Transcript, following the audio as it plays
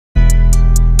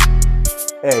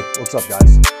Hey, what's up,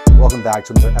 guys? Welcome back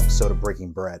to another episode of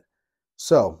Breaking Bread.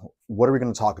 So, what are we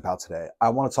going to talk about today? I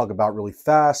want to talk about really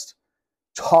fast.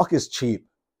 Talk is cheap.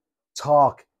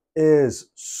 Talk is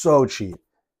so cheap.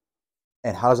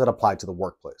 And how does that apply to the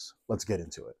workplace? Let's get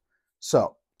into it.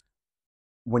 So,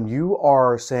 when you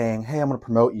are saying, hey, I'm going to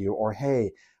promote you, or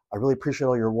hey, I really appreciate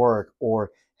all your work,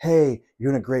 or hey,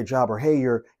 you're doing a great job, or hey,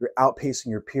 you're outpacing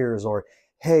your peers, or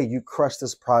hey, you crushed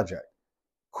this project.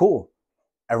 Cool.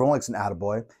 Everyone likes an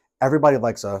attaboy. Everybody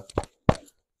likes a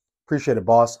appreciate it,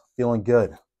 boss, feeling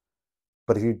good.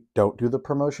 But if you don't do the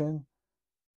promotion,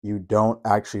 you don't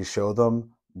actually show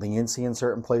them leniency in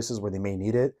certain places where they may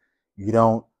need it. They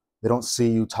don't see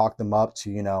you talk them up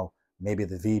to, maybe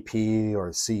the VP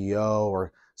or CEO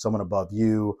or someone above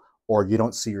you, or you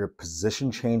don't see your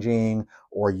position changing,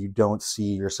 or you don't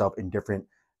see yourself in different,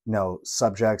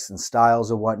 subjects and styles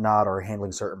and whatnot, or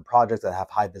handling certain projects that have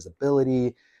high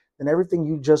visibility, then everything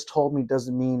you just told me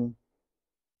doesn't mean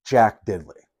jack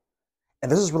diddly.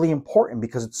 And this is really important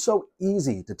because it's so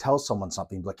easy to tell someone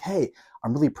something like, hey,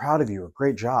 I'm really proud of you, or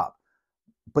great job.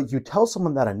 But you tell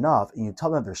someone that enough and you tell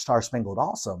them they're star spangled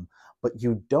awesome, but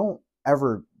you don't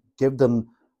ever give them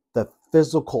the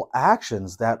physical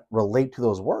actions that relate to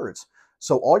those words.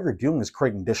 So all you're doing is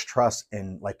creating distrust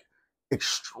and like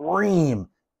extreme,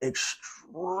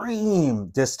 extreme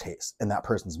distaste in that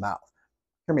person's mouth.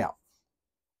 Hear me out.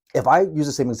 If I use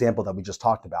the same example that we just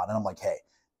talked about, and I'm like, hey,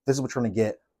 this is what you're going to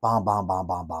get, bomb, bomb, bomb,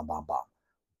 bomb, bomb, bomb, bomb.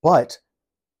 But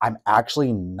I'm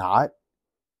actually not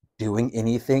doing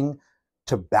anything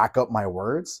to back up my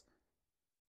words,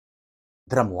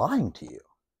 then I'm lying to you.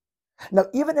 Now,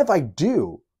 even if I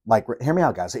do, like, hear me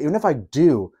out, guys, even if I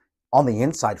do on the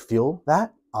inside feel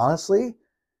that, honestly,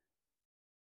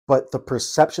 but the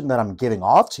perception that I'm giving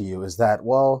off to you is that,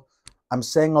 well, I'm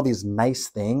saying all these nice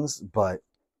things, but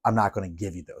I'm not going to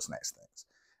give you those nice things.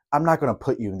 I'm not going to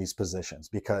put you in these positions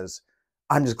because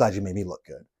I'm just glad you made me look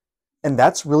good. And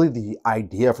that's really the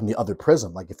idea from the other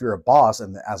prism. Like if you're a boss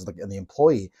and as the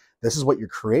employee, this is what you're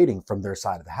creating from their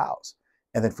side of the house.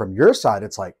 And then from your side,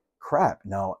 it's like, crap,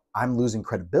 no, I'm losing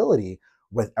credibility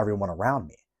with everyone around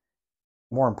me.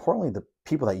 More importantly, the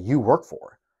people that you work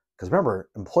for. Because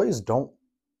remember, employees don't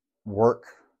work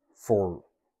for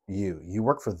you. You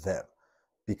work for them.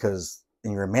 Because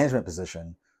in your management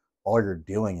position, all you're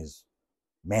doing is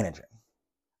managing.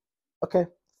 Okay,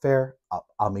 fair.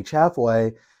 I'll meet you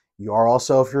halfway. You are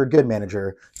also, if you're a good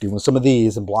manager, doing some of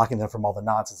these and blocking them from all the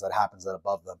nonsense that happens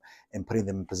above them and putting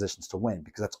them in positions to win,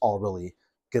 because that's all really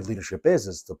good leadership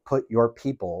is to put your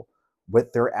people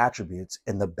with their attributes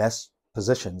in the best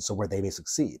positions so where they may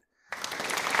succeed.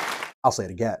 I'll say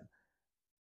it again.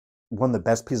 One of the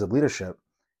best pieces of leadership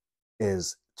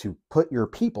is to put your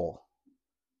people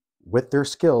with their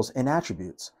skills and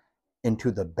attributes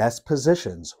into the best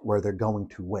positions where they're going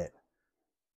to win.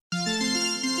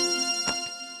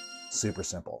 Super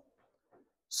simple.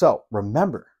 So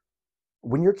remember,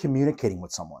 when you're communicating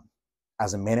with someone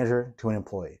as a manager to an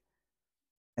employee,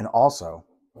 and also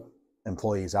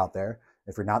employees out there,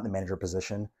 if you're not in the manager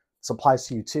position, this applies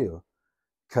to you too,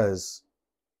 because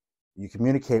you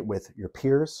communicate with your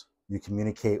peers, you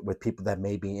communicate with people that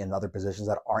may be in other positions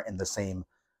that aren't in the same,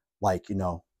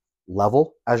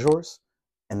 level as yours,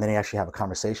 and then you actually have a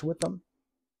conversation with them,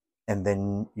 and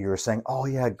then you're saying, oh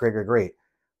yeah, great, great, great.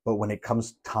 But when it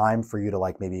comes time for you to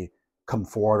like maybe come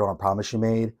forward on a promise you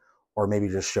made, or maybe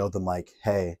just show them like,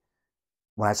 hey,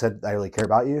 when I said I really care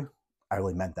about you, I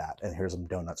really meant that. And here's some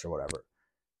donuts or whatever.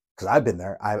 Because I've been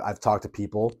there. I've talked to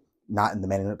people not in the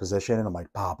management position, and I'm like,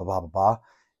 bah, bah, bah, bah, bah.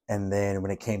 And then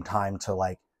when it came time to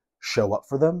like show up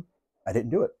for them, I didn't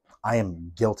do it. I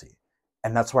am guilty.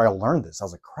 And that's where I learned this. I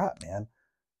was like, crap, man,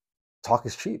 talk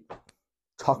is cheap.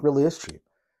 Talk really is cheap.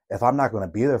 If I'm not going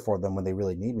to be there for them when they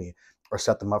really need me or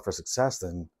set them up for success,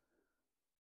 then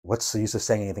what's the use of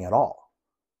saying anything at all?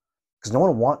 Because no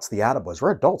one wants the attaboys. We're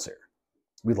adults here.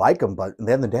 We like them, but at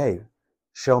the end of the day,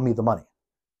 show me the money,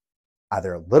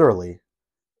 either literally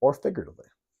or figuratively,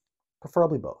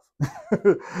 preferably both.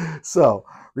 So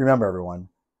remember, everyone,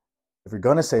 if you're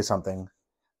going to say something,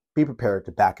 be prepared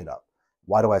to back it up.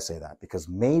 Why do I say that? Because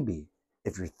maybe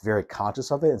if you're very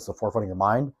conscious of it, it's the forefront of your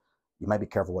mind, you might be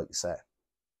careful what you say.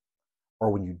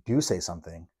 Or when you do say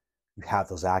something, you have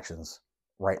those actions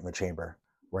right in the chamber,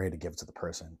 ready to give it to the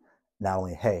person. Not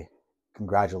only, hey,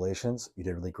 congratulations, you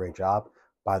did a really great job.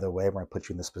 By the way, we're going to put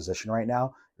you in this position right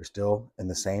now. You're still in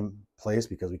the same place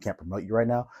because we can't promote you right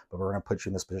now, but we're going to put you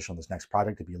in this position on this next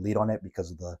project to be a lead on it because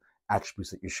of the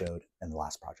attributes that you showed in the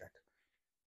last project.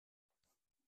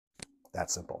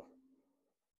 That simple.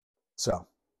 So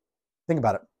think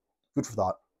about it. Food for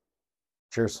thought.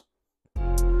 Cheers.